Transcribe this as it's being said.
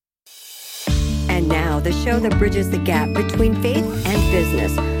And now, the show that bridges the gap between faith and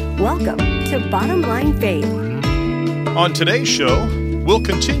business. Welcome to Bottom Line Faith. On today's show, we'll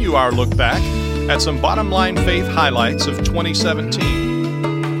continue our look back at some Bottom Line Faith highlights of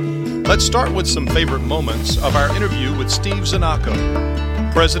 2017. Let's start with some favorite moments of our interview with Steve Zanaco,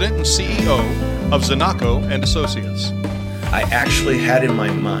 President and CEO of Zanaco and Associates. I actually had in my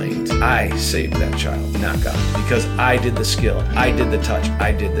mind, I saved that child, not God, because I did the skill, I did the touch,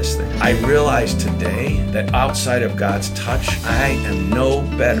 I did this thing. I realize today that outside of God's touch, I am no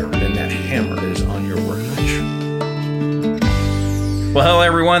better than that hammer that is on your workbench. Well, hello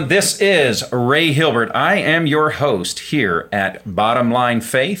everyone. This is Ray Hilbert. I am your host here at Bottom Line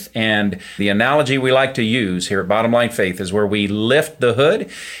Faith, and the analogy we like to use here at Bottom Line Faith is where we lift the hood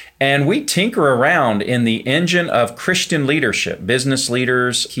and we tinker around in the engine of Christian leadership, business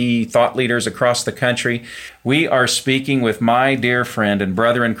leaders, key thought leaders across the country. We are speaking with my dear friend and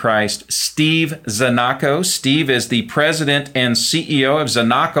brother in Christ, Steve Zanaco. Steve is the president and CEO of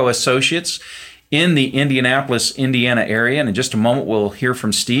Zanaco Associates in the Indianapolis, Indiana area. And in just a moment, we'll hear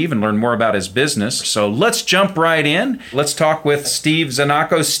from Steve and learn more about his business. So let's jump right in. Let's talk with Steve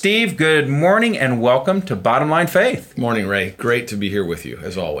Zanaco. Steve, good morning and welcome to Bottom Line Faith. Morning, Ray. Great to be here with you,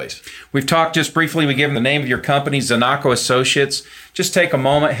 as always. We've talked just briefly. We gave the name of your company, Zanaco Associates. Just take a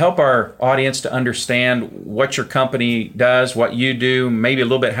moment, help our audience to understand what your company does, what you do, maybe a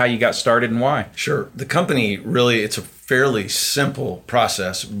little bit how you got started and why. Sure. The company really, it's a fairly simple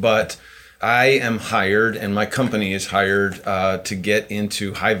process, but I am hired and my company is hired to get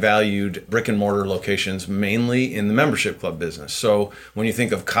into high-valued brick-and-mortar locations, mainly in the membership club business. So when you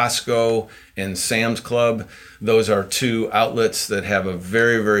think of Costco and Sam's Club, those are two outlets that have a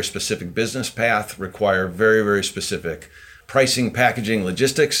very, very specific business path, require very, very specific pricing, packaging,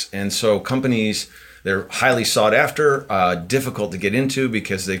 logistics. And so companies, they're highly sought after, difficult to get into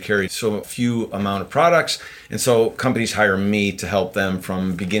because they carry so few amount of products. And so companies hire me to help them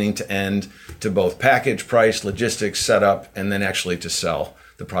from beginning to end to both package, price, logistics, setup, and then actually to sell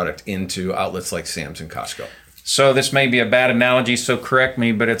the product into outlets like Sam's and Costco. So this may be a bad analogy, so correct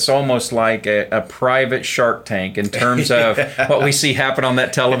me, but it's almost like a private Shark Tank in terms of what we see happen on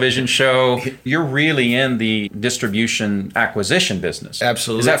that television show. You're really in the distribution acquisition business.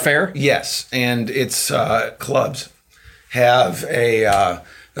 Absolutely. Is that fair? Yes. And it's clubs have a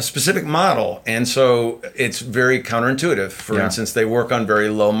specific model. And so it's very counterintuitive. For instance, they work on very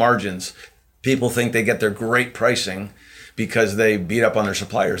low margins. People think they get their great pricing because they beat up on their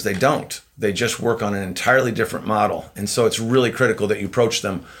suppliers. They don't. They just work on an entirely different model. And so it's really critical that you approach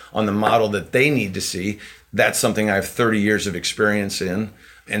them on the model that they need to see. That's something I have 30 years of experience in.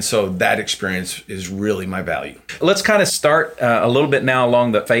 And so that experience is really my value. Let's kind of start a little bit now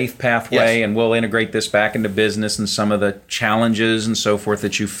along the faith pathway, Yes. and we'll integrate this back into business and some of the challenges and so forth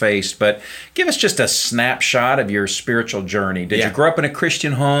that you faced. But give us just a snapshot of your spiritual journey. Did you grow up in a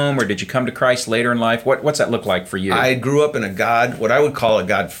Christian home, or did you come to Christ later in life? What's that look like for you? I grew up in what I would call a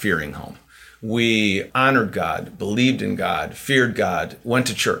God-fearing home. We honored God, believed in God, feared God, went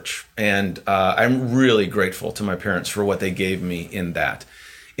to church. And I'm really grateful to my parents for what they gave me in that.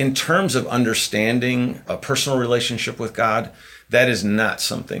 In terms of understanding a personal relationship with God, that is not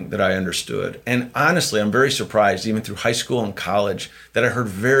something that I understood. And honestly, I'm very surprised, even through high school and college, that I heard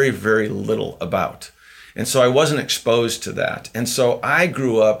very, very little about. And so I wasn't exposed to that. And so I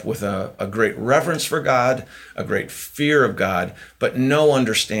grew up with a great reverence for God, a great fear of God, but no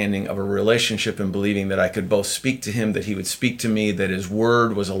understanding of a relationship and believing that I could both speak to him, that he would speak to me, that his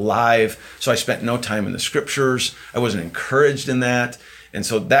word was alive. So I spent no time in the scriptures. I wasn't encouraged in that. And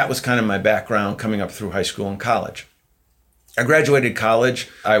so that was kind of my background coming up through high school and college. I graduated college.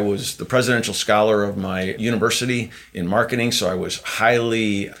 I was the presidential scholar of my university in marketing, so I was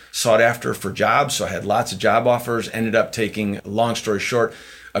highly sought after for jobs. So I had lots of job offers, ended up taking, long story short,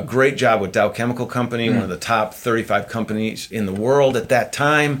 a great job with Dow Chemical Company, one of the top 35 companies in the world at that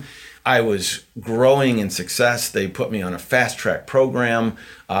time. I was growing in success. They put me on a fast track program.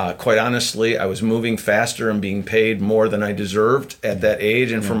 Quite honestly, I was moving faster and being paid more than I deserved at that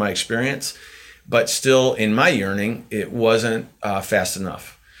age and for my experience. But still, in my yearning, it wasn't fast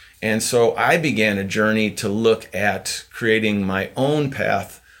enough. And so I began a journey to look at creating my own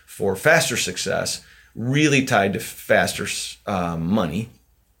path for faster success, really tied to faster money.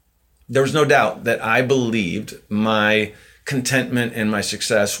 There was no doubt that I believed my contentment and my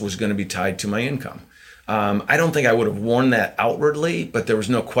success was going to be tied to my income. I don't think I would have worn that outwardly, but there was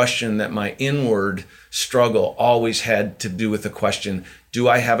no question that my inward struggle always had to do with the question, do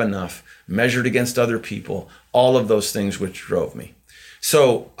I have enough, measured against other people, all of those things which drove me.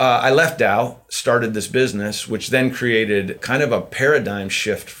 So I left Dow, started this business, which then created kind of a paradigm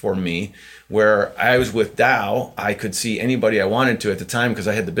shift for me, where I was with Dow. I could see anybody I wanted to at the time because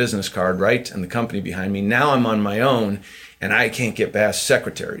I had the business card, right, and the company behind me. Now I'm on my own, and I can't get past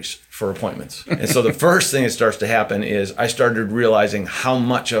secretaries for appointments. And so the first thing that starts to happen is I started realizing how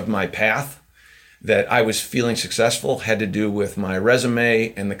much of my path that I was feeling successful had to do with my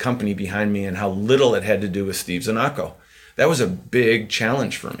resume and the company behind me, and how little it had to do with Steve Zanacco. That was a big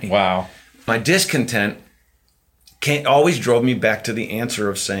challenge for me. Wow. My discontent always drove me back to the answer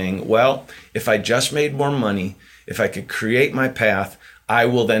of saying, well, if I just made more money, if I could create my path, I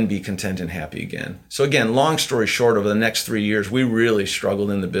will then be content and happy again. So again, long story short, over the next 3 years, we really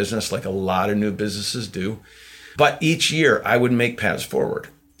struggled in the business like a lot of new businesses do. But each year I would make paths forward.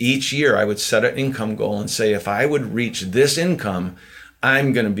 Each year I would set an income goal and say, if I would reach this income,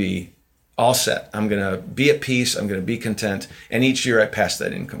 I'm going to be all set. I'm going to be at peace. I'm going to be content. And each year I passed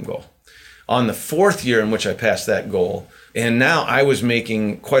that income goal. On the fourth year in which I passed that goal, and now I was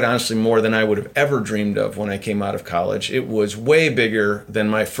making, quite honestly, more than I would have ever dreamed of when I came out of college. It was way bigger than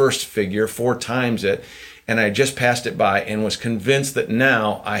my first figure, 4 times it. And I just passed it by and was convinced that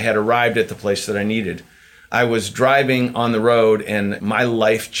now I had arrived at the place that I needed. I was driving on the road and my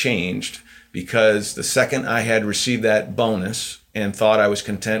life changed, because the second I had received that bonus and thought I was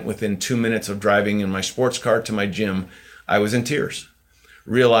content within 2 minutes of driving in my sports car to my gym, I was in tears,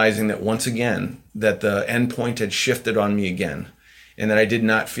 realizing that once again, that the end point had shifted on me again, and that I did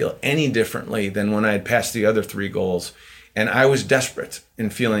not feel any differently than when I had passed the other 3 goals. And I was desperate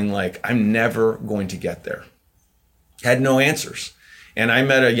and feeling like I'm never going to get there. Had no answers. And I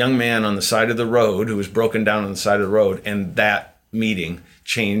met a young man on the side of the road who was broken down on the side of the road, and that meeting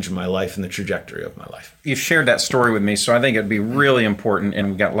changed my life and the trajectory of my life. You've shared that story with me, so I think it'd be really important, and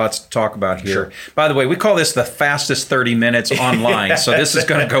we've got lots to talk about here. Sure. By the way, we call this the fastest 30 minutes online, so this is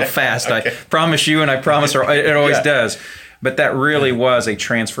going to go fast. Okay. I promise you, and I promise her, it always does. But that really was a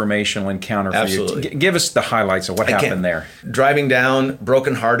transformational encounter for Absolutely. you. Give us the highlights of what happened there. Driving down,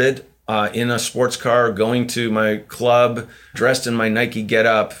 brokenhearted, in a sports car, going to my club, dressed in my Nike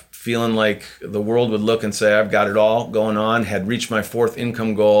get-up, feeling like the world would look and say, I've got it all going on, had reached my 4th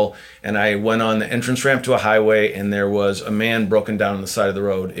income goal, and I went on the entrance ramp to a highway, and there was a man broken down on the side of the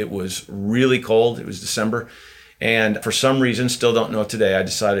road. It was really cold. It was December. And for some reason, still don't know today, I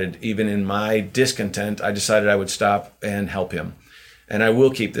decided, even in my discontent, I decided I would stop and help him. And I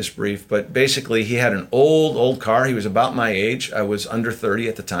will keep this brief, but basically he had an old car. He was about my age. I was under 30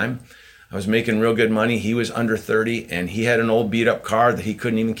 at the time. I was making real good money. He was under 30, and he had an old beat up car that he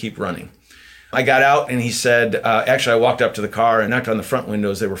couldn't even keep running. I got out and he said, actually I walked up to the car and knocked on the front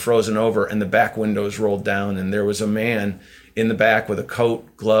windows. They were frozen over and the back windows rolled down, and there was a man in the back with a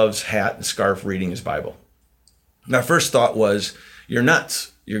coat, gloves, hat, and scarf reading his Bible. My first thought was, you're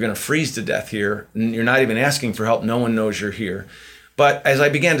nuts. You're going to freeze to death here. You're not even asking for help. No one knows you're here. But as I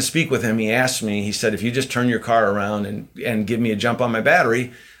began to speak with him, he asked me, he said, if you just turn your car around and give me a jump on my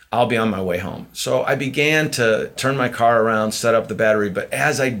battery, I'll be on my way home. So I began to turn my car around, set up the battery. But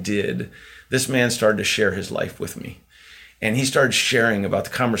as I did, this man started to share his life with me. And he started sharing about the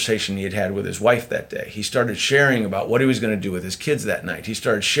conversation he had had with his wife that day. He started sharing about what he was going to do with his kids that night. He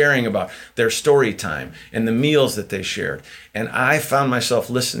started sharing about their story time and the meals that they shared. And I found myself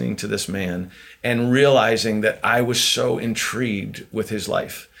listening to this man and realizing that I was so intrigued with his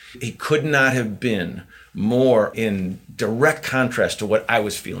life. He could not have been more in direct contrast to what I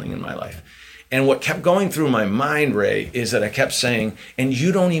was feeling in my life. And what kept going through my mind, Ray, is that I kept saying, and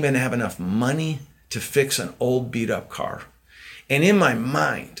you don't even have enough money to fix an old beat up car. And in my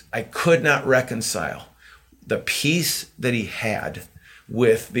mind, I could not reconcile the peace that he had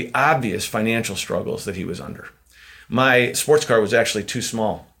with the obvious financial struggles that he was under. My sports car was actually too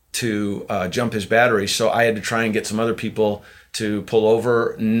small to jump his battery, so I had to try and get some other people to pull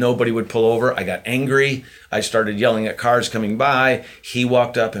over. Nobody would pull over. I got angry. I started yelling at cars coming by. He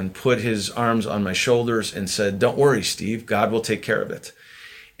walked up and put his arms on my shoulders and said, "Don't worry, Steve, God will take care of it."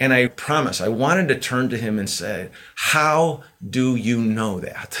 And I promise, I wanted to turn to him and say, how do you know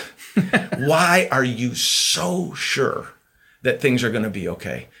that? Why are you so sure that things are going to be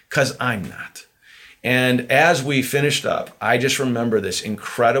okay? Because I'm not. And as we finished up, I just remember this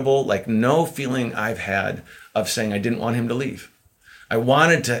incredible, like no feeling I've had of saying I didn't want him to leave. I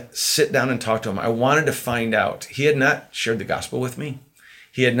wanted to sit down and talk to him. I wanted to find out. He had not shared the gospel with me.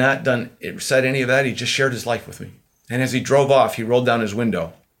 He had not said any of that. He just shared his life with me. And as he drove off, he rolled down his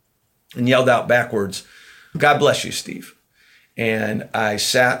window and yelled out backwards, "God bless you, Steve." And I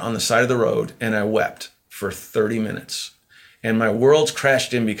sat on the side of the road and I wept for 30 minutes. And my worlds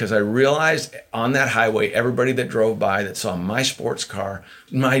crashed in because I realized on that highway, everybody that drove by that saw my sports car,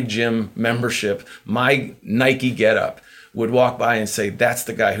 my gym membership, my Nike getup would walk by and say, that's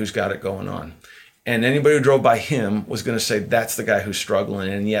the guy who's got it going on. And anybody who drove by him was going to say, that's the guy who's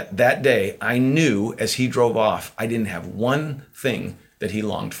struggling. And yet that day, I knew as he drove off, I didn't have one thing that he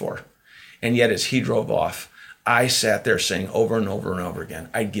longed for. And yet as he drove off, I sat there saying over and over and over again,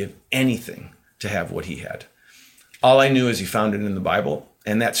 I'd give anything to have what he had. All I knew is he found it in the Bible.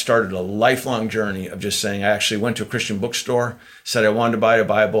 And that started a lifelong journey of just saying, I actually went to a Christian bookstore, said I wanted to buy a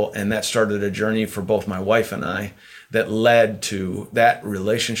Bible. And that started a journey for both my wife and I that led to that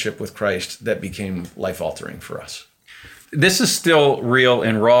relationship with Christ that became life-altering for us. This is still real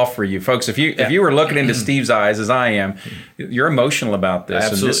and raw for you folks. If you were looking into Steve's eyes as I am, you're emotional about this.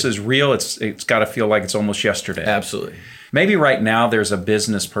 Absolutely. And this is real. It's got to feel like it's almost yesterday. Absolutely. Maybe right now there's a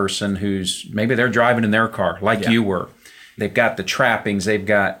business person who's maybe they're driving in their car like you were. They've got the trappings, they've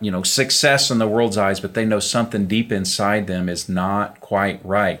got, success in the world's eyes, but they know something deep inside them is not quite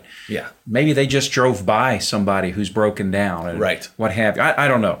right. Yeah. Maybe they just drove by somebody who's broken down. And right. What have you. I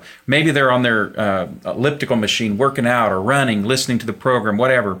don't know. Maybe they're on their elliptical machine working out or running, listening to the program,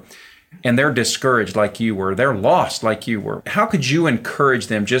 whatever, and they're discouraged like you were. They're lost like you were. How could you encourage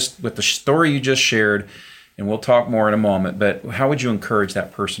them just with the story you just shared? And we'll talk more in a moment, but how would you encourage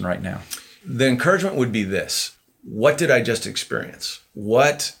that person right now? The encouragement would be this. What did I just experience?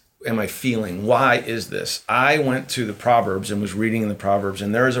 What am I feeling? Why is this? I went to the Proverbs and was reading in the Proverbs,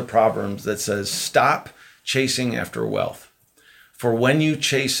 and there is a proverb that says, stop chasing after wealth. For when you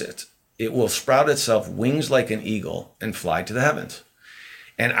chase it, it will sprout itself wings like an eagle and fly to the heavens.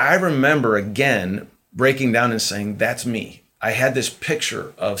 And I remember again breaking down and saying, that's me. I had this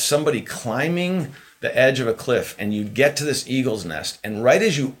picture of somebody climbing the edge of a cliff, and you'd get to this eagle's nest, and right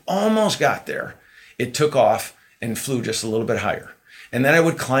as you almost got there, it took off and flew just a little bit higher. And then I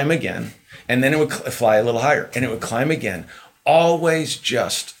would climb again, and then it would fly a little higher, and it would climb again, always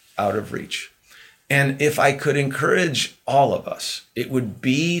just out of reach. And if I could encourage all of us, it would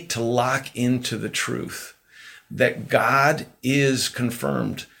be to lock into the truth that God is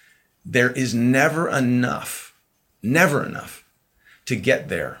confirmed. There is never enough to get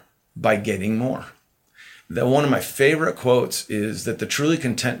there by getting more. One of my favorite quotes is that the truly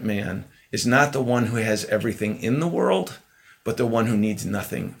content man is not the one who has everything in the world, but the one who needs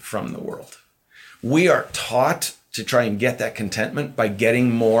nothing from the world. We are taught to try and get that contentment by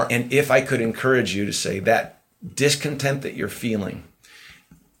getting more. And if I could encourage you to say that discontent that you're feeling,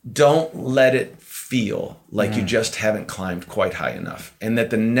 don't let it feel like you just haven't climbed quite high enough, and that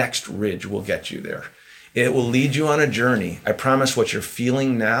the next ridge will get you there. It will lead you on a journey. I promise what you're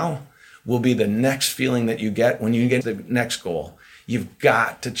feeling now will be the next feeling that you get when you get to the next goal. You've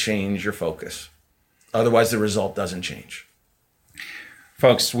got to change your focus. Otherwise, the result doesn't change.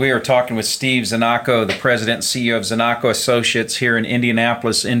 Folks, we are talking with Steve Zanacco, the president and CEO of Zanacco Associates here in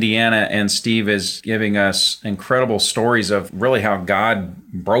Indianapolis, Indiana. And Steve is giving us incredible stories of really how God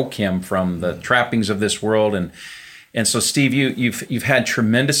broke him from the trappings of this world. And so, Steve, you've had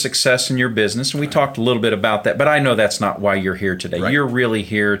tremendous success in your business, and we talked a little bit about that, but I know that's not why you're here today. Right. You're really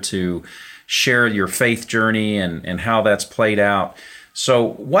here to share your faith journey and how that's played out. So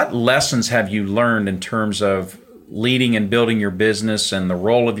what lessons have you learned in terms of leading and building your business and the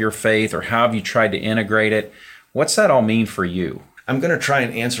role of your faith, or how have you tried to integrate it? What's that all mean for you? I'm going to try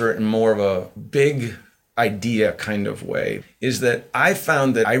and answer it in more of a big idea kind of way, is that I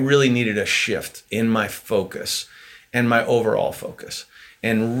found that I really needed a shift in my focus and my overall focus,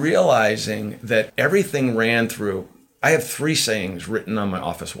 and realizing that everything ran through. I have 3 sayings written on my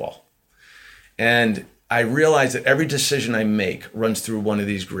office wall. And I realized that every decision I make runs through one of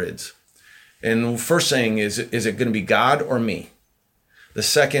these grids. And the first saying is it going to be God or me? The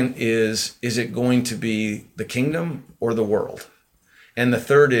second is it going to be the kingdom or the world? And the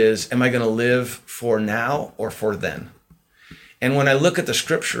third is, am I going to live for now or for then? And when I look at the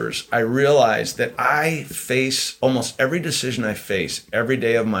scriptures, I realize that I face almost every decision I face every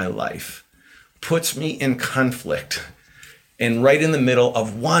day of my life puts me in conflict and right in the middle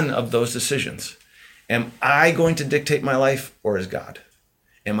of one of those decisions. Am I going to dictate my life, or is God?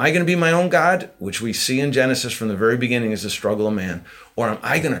 Am I going to be my own God, which we see in Genesis from the very beginning is the struggle of man? Or am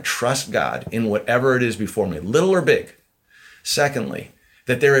I going to trust God in whatever it is before me, little or big? Secondly,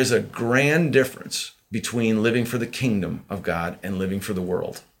 that there is a grand difference between living for the kingdom of God and living for the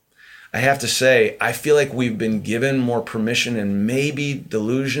world. I have to say, I feel like we've been given more permission and maybe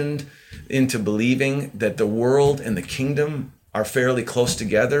delusioned into believing that the world and the kingdom are fairly close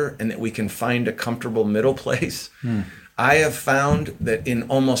together and that we can find a comfortable middle place. I have found that in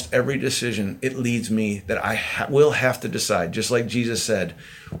almost every decision, it leads me that I will have to decide, just like Jesus said,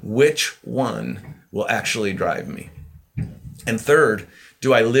 which one will actually drive me. And third,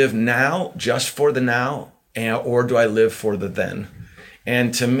 do I live now just for the now, or do I live for the then?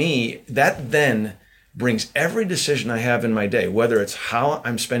 And to me, that then brings every decision I have in my day, whether it's how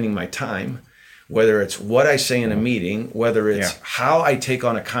I'm spending my time, whether it's what I say in a meeting, whether it's how I take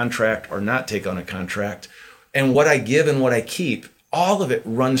on a contract or not take on a contract, and what I give and what I keep, all of it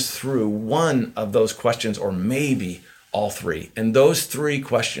runs through one of those questions, or maybe all three. And those three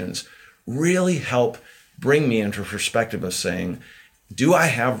questions really help bring me into a perspective of saying, do I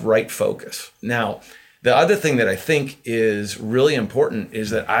have right focus? Now, the other thing that I think is really important is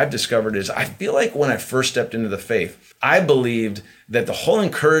that I've discovered is I feel like when I first stepped into the faith, I believed that the whole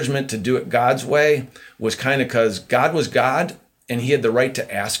encouragement to do it God's way was kind of because God was God and he had the right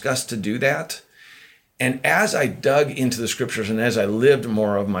to ask us to do that. And as I dug into the scriptures and as I lived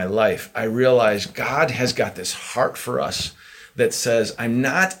more of my life, I realized God has got this heart for us that says, I'm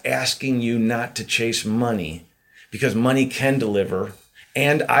not asking you not to chase money because money can deliver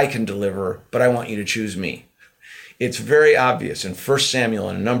and I can deliver, but I want you to choose me. It's very obvious in 1 Samuel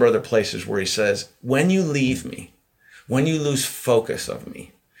and a number of other places where he says, when you leave me, when you lose focus of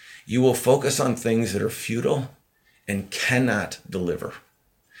me, you will focus on things that are futile and cannot deliver.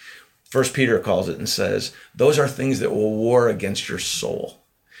 1 Peter calls it and says, those are things that will war against your soul.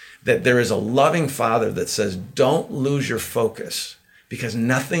 That there is a loving Father that says, don't lose your focus because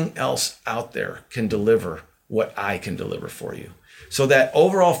nothing else out there can deliver what I can deliver for you. So that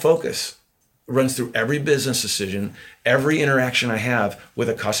overall focus runs through every business decision, every interaction I have with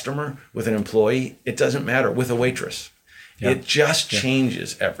a customer, with an employee, it doesn't matter, with a waitress. Yeah. It just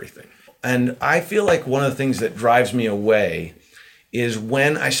changes everything. And I feel like one of the things that drives me away is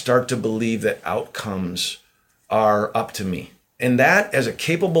when I start to believe that outcomes are up to me. And that, as a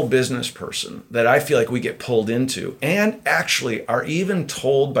capable business person, that I feel like we get pulled into and actually are even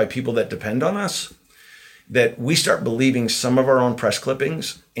told by people that depend on us, that we start believing some of our own press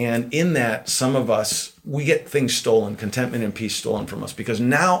clippings. And in that, some of us, we get things stolen, contentment and peace stolen from us, because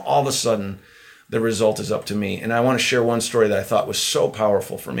now all of a sudden the result is up to me. And I want to share one story that I thought was so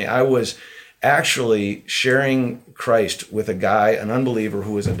powerful for me. I was actually sharing Christ with a guy, an unbeliever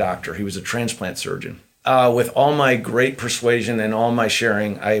who was a doctor. He was a transplant surgeon. With all my great persuasion and all my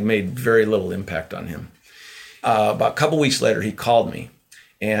sharing, I made very little impact on him. About a couple weeks later, he called me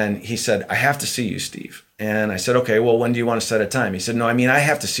and he said, I have to see you, Steve. And I said, okay, well, when do you want to set a time? He said, no, I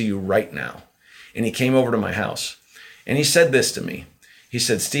have to see you right now. And he came over to my house and he said this to me. He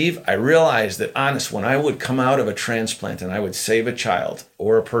said, Steve, I realized that honest, when I would come out of a transplant and I would save a child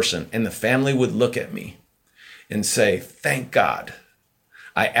or a person and the family would look at me and say, thank God,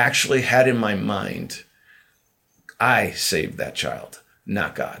 I actually had in my mind, I saved that child,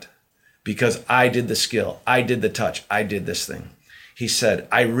 not God, because I did the skill, I did the touch, I did this thing. He said,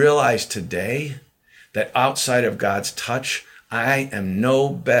 I realize today that outside of God's touch, I am no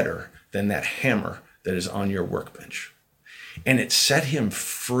better than that hammer that is on your workbench. And it set him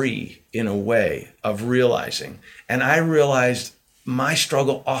free in a way of realizing. And I realized my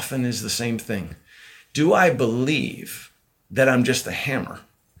struggle often is the same thing. Do I believe that I'm just the hammer?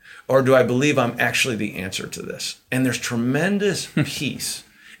 Or do I believe I'm actually the answer to this? And there's tremendous peace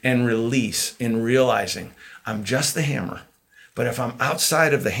and release in realizing I'm just the hammer. But if I'm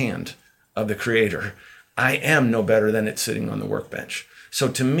outside of the hand of the Creator, I am no better than it sitting on the workbench. So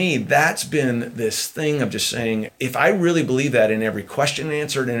to me, that's been this thing of just saying, if I really believe that in every question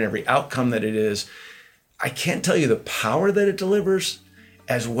answered and every outcome that it is, I can't tell you the power that it delivers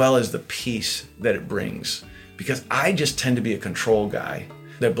as well as the peace that it brings. Because I just tend to be a control guy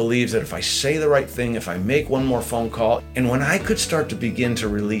that believes that if I say the right thing, if I make one more phone call, and when I could start to begin to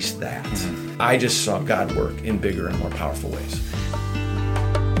release that, I just saw God work in bigger and more powerful ways.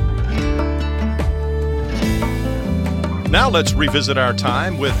 Now let's revisit our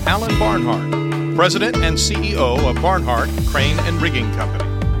time with Alan Barnhart, President and CEO of Barnhart Crane and Rigging Company.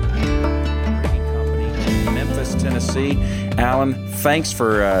 Rigging Company in Memphis, Tennessee. Alan, thanks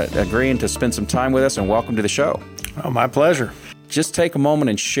for agreeing to spend some time with us, and welcome to the show. Oh, my pleasure. Just take a moment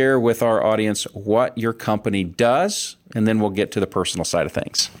and share with our audience what your company does, and then we'll get to the personal side of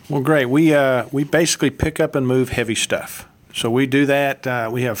things. Well, great. We basically pick up and move heavy stuff. So we do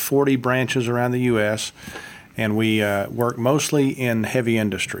that. We have 40 branches around the U.S., and we work mostly in heavy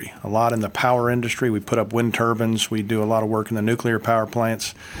industry, a lot in the power industry. We put up wind turbines. We do a lot of work in the nuclear power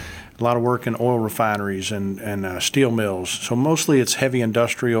plants, a lot of work in oil refineries and steel mills. So mostly it's heavy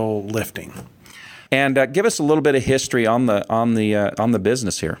industrial lifting. And give us a little bit of history on the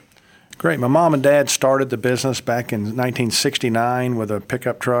business here. Great. My mom and dad started the business back in 1969 with a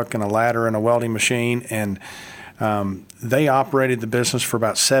pickup truck and a ladder and a welding machine, and they operated the business for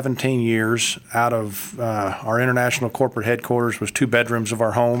about 17 years. Out of our international corporate headquarters was 2 bedrooms of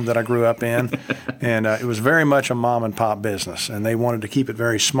our home that I grew up in, and it was very much a mom and pop business, and they wanted to keep it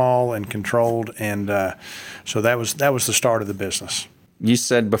very small and controlled, and so that was the start of the business. You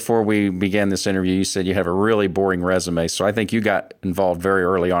said before we began this interview, you said you have a really boring resume, so I think you got involved very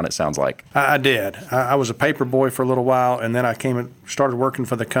early on, it sounds like. I did. I was a paper boy for a little while, and then I came and started working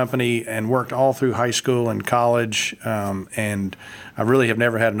for the company and worked all through high school and college, and I really have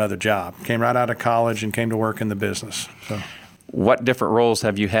never had another job. Came right out of college and came to work in the business. So, what different roles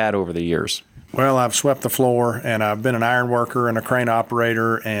have you had over the years? Well, I've swept the floor, and I've been an iron worker and a crane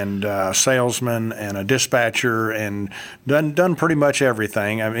operator and a salesman and a dispatcher and done pretty much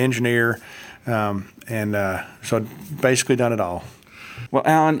everything. I'm an engineer, so basically done it all. Well,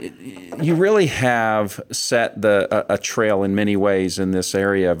 Alan, you really have set a trail in many ways in this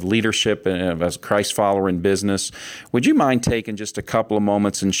area of leadership and as a Christ follower in business. Would you mind taking just a couple of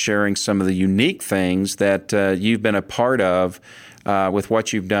moments and sharing some of the unique things that you've been a part of with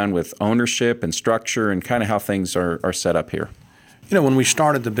what you've done with ownership and structure and kind of how things are set up here? You know, when we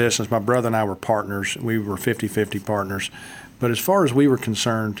started the business, my brother and I were partners. We were 50-50 partners. But as far as we were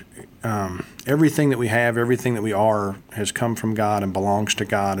concerned, everything that we have, everything that we are has come from God and belongs to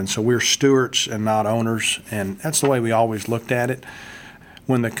God. And so we're stewards and not owners. And that's the way we always looked at it.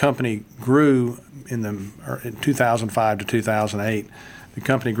 When the company grew in 2005 to 2008, the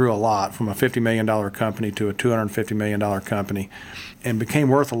company grew a lot, from a $50 million company to a $250 million company, and became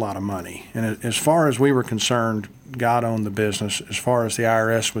worth a lot of money. And as far as we were concerned, God owned the business. As far as the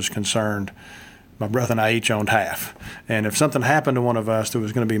IRS was concerned, my brother and I each owned half. And if something happened to one of us, there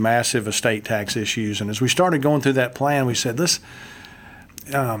was going to be massive estate tax issues. And as we started going through that plan, we said,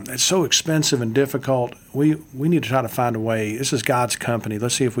 it's so expensive and difficult. We need to try to find a way. This is God's company.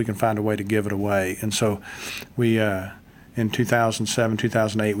 Let's see if we can find a way to give it away. And so we in 2007,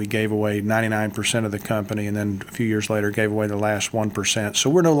 2008, we gave away 99% of the company, and then a few years later gave away the last 1%. So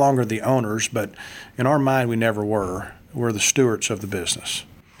we're no longer the owners, but in our mind, we never were. We're the stewards of the business.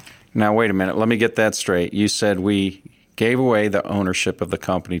 Now, wait a minute. Let me get that straight. You said we gave away the ownership of the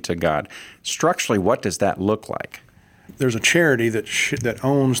company to God. Structurally, what does that look like? There's a charity that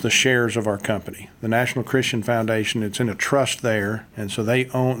owns the shares of our company, the National Christian Foundation. It's in a trust there, and so they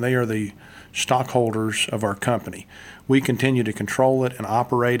are the stockholders of our company. We continue to control it and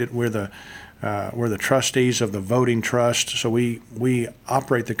operate it. We're the trustees of the voting trust, so we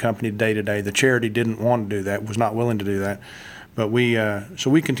operate the company day to day. The charity didn't want to do that, was not willing to do that, but we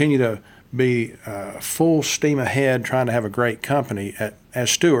continue to be full steam ahead, trying to have a great company as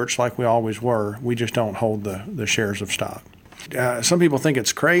stewards, like we always were. We just don't hold the shares of stock. Some people think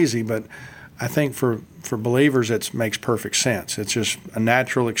it's crazy, but I think for believers it makes perfect sense. It's just a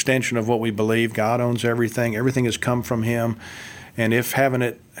natural extension of what we believe. God owns everything. Everything has come from Him. And if having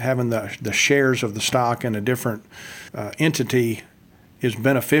the shares of the stock in a different entity is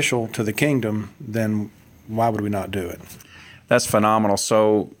beneficial to the kingdom, then why would we not do it? That's phenomenal.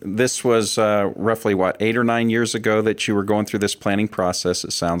 So this was roughly, 8 or 9 years ago that you were going through this planning process,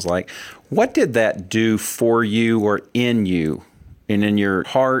 it sounds like. What did that do for you or in you, and in your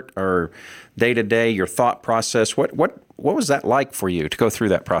heart or day-to-day, your thought process? What was that like for you to go through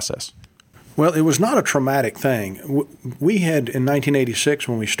that process? Well, it was not a traumatic thing. We had, in 1986,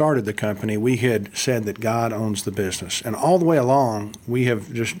 when we started the company, we had said that God owns the business. And all the way along, we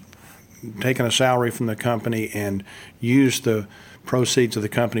have just taken a salary from the company and used the proceeds of the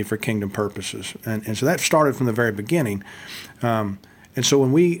company for kingdom purposes. And so that started from the very beginning. And so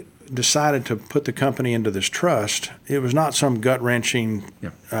when we decided to put the company into this trust, it was not some gut-wrenching,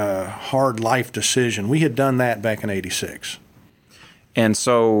 hard life decision. We had done that back in 86. And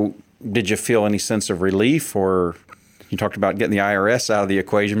so did you feel any sense of relief, or you talked about getting the IRS out of the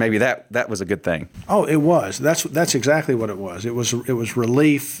equation? Maybe that was a good thing. Oh, it was. That's exactly what it was. It was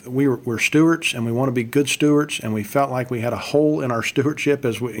relief. We're stewards, and we want to be good stewards, and we felt like we had a hole in our stewardship.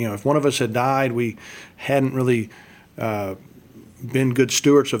 If one of us had died, we hadn't really been good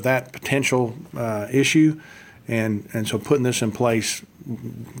stewards of that potential issue, and so putting this in place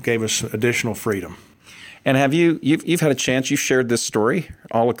gave us additional freedom. And have you've had a chance, you've shared this story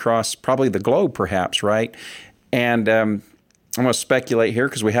all across probably the globe perhaps, right? And I'm going to speculate here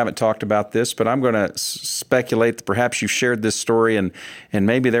because we haven't talked about this, but I'm going to speculate that perhaps you shared this story and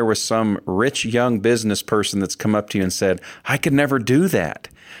maybe there was some rich young business person that's come up to you and said, I could never do that.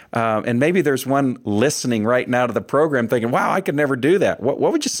 And maybe there's one listening right now to the program thinking, wow, I could never do that. What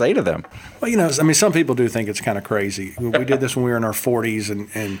would you say to them? Well, some people do think it's kind of crazy. We did this when we were in our 40s,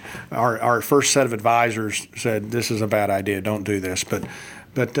 and our first set of advisors said, this is a bad idea, don't do this.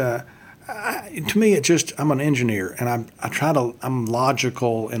 But to me, I'm an engineer, and I'm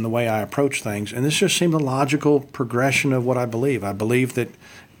logical in the way I approach things, and this just seemed a logical progression of what I believe. I believe that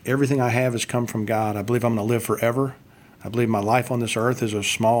everything I have has come from God. I believe I'm going to live forever. I believe my life on this earth is a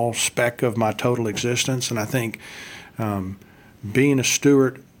small speck of my total existence, and I think being a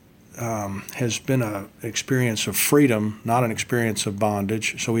steward has been an experience of freedom, not an experience of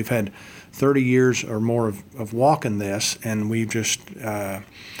bondage. So we've had 30 years or more of walking this, and we've just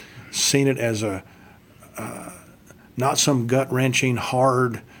seen it as not some gut-wrenching,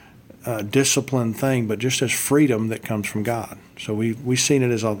 hard, disciplined thing, but just as freedom that comes from God. So we've seen it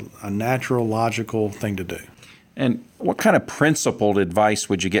as a natural, logical thing to do. And what kind of principled advice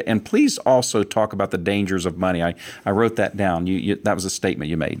would you get? And please also talk about the dangers of money. I wrote that down. That was a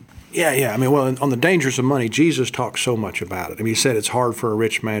statement you made. Yeah. On the dangers of money, Jesus talked so much about it. He said it's hard for a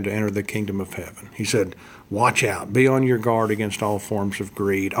rich man to enter the kingdom of heaven. He said, watch out, be on your guard against all forms of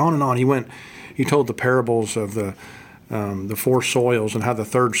greed. On and on. He told the parables of the 4 soils and how the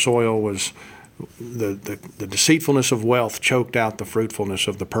third soil was the deceitfulness of wealth choked out the fruitfulness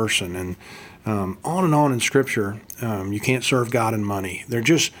of the person. And on and on in Scripture, you can't serve God and money. There are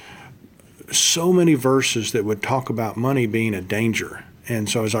just so many verses that would talk about money being a danger. And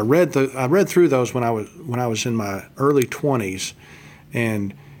so as I read through those when I was in my early 20s,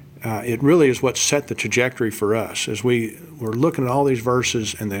 and it really is what set the trajectory for us as we were looking at all these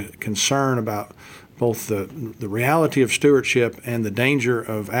verses and the concern about both the reality of stewardship and the danger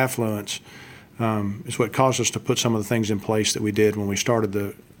of affluence. Is what caused us to put some of the things in place that we did when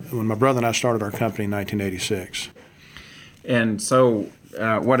my brother and I started our company in 1986. And so,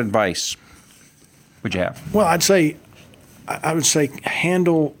 what advice would you have? Well, I would say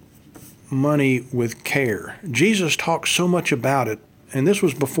handle money with care. Jesus talked so much about it, and this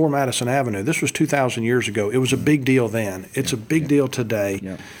was before Madison Avenue. This was 2,000 years ago. It was a big deal then. It's a big deal today.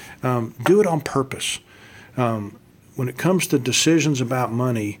 Yeah. Do it on purpose. When it comes to decisions about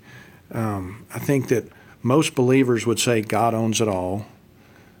money, I think that most believers would say God owns it all.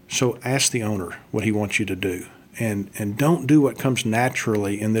 So ask the owner what he wants you to do, and don't do what comes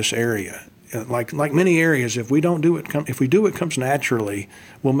naturally in this area. Like many areas, if we do what comes naturally,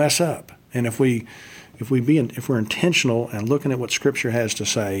 we'll mess up. And if we're intentional and looking at what Scripture has to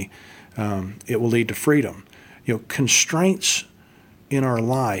say, it will lead to freedom. Constraints in our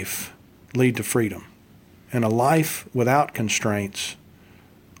life lead to freedom, and a life without constraints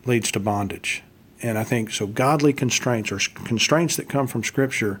leads to bondage. And I think so godly constraints or constraints that come from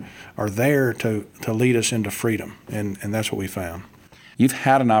Scripture are there to lead us into freedom, and that's what we found. You've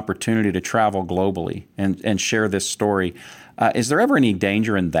had an opportunity to travel globally and share this story. Is there ever any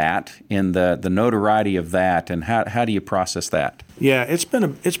danger in that, in the notoriety of that, and how do you process that? Yeah, it's been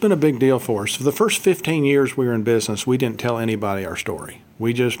a big deal for us. For the first 15 years we were in business, we didn't tell anybody our story.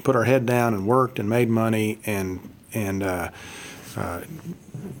 We just put our head down and worked and made money and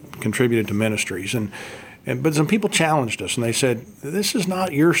contributed to ministries. But some people challenged us, and they said, this is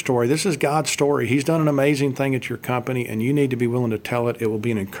not your story. This is God's story. He's done an amazing thing at your company, and you need to be willing to tell it. It will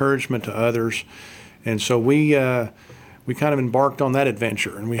be an encouragement to others. And so we kind of embarked on that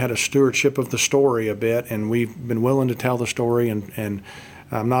adventure, and we had a stewardship of the story a bit, and we've been willing to tell the story. And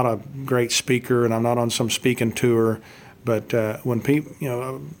I'm not a great speaker, and I'm not on some speaking tour, but when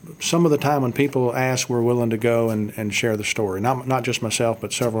people, some of the time when people ask, we're willing to go and share the story. Not just myself,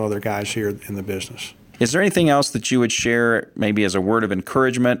 but several other guys here in the business. Is there anything else that you would share, maybe as a word of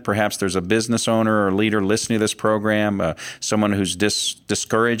encouragement? Perhaps there's a business owner or leader listening to this program, someone who's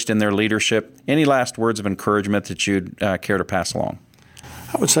discouraged in their leadership. Any last words of encouragement that you'd care to pass along?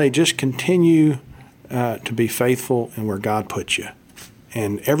 I would say just continue to be faithful in where God puts you.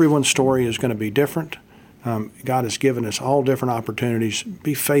 And everyone's story is going to be different. God has given us all different opportunities.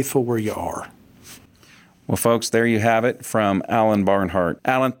 Be faithful where you are. Well, folks, there you have it from Alan Barnhart.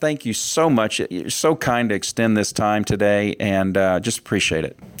 Alan, thank you so much. You're so kind to extend this time today, and just appreciate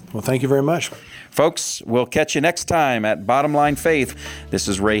it. Well, thank you very much. Folks, we'll catch you next time at Bottom Line Faith. This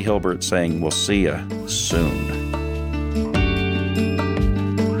is Ray Hilbert saying we'll see you soon.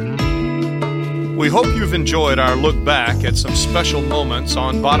 We hope you've enjoyed our look back at some special moments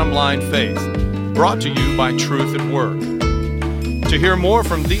on Bottom Line Faith, brought to you by Truth at Work. To hear more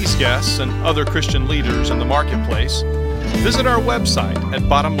from these guests and other Christian leaders in the marketplace, visit our website at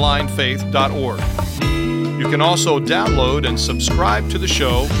bottomlinefaith.org. You can also download and subscribe to the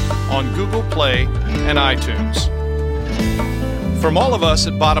show on Google Play and iTunes. From all of us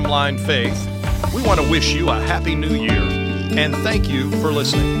at Bottom Line Faith, we want to wish you a Happy New Year and thank you for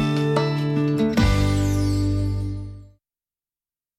listening.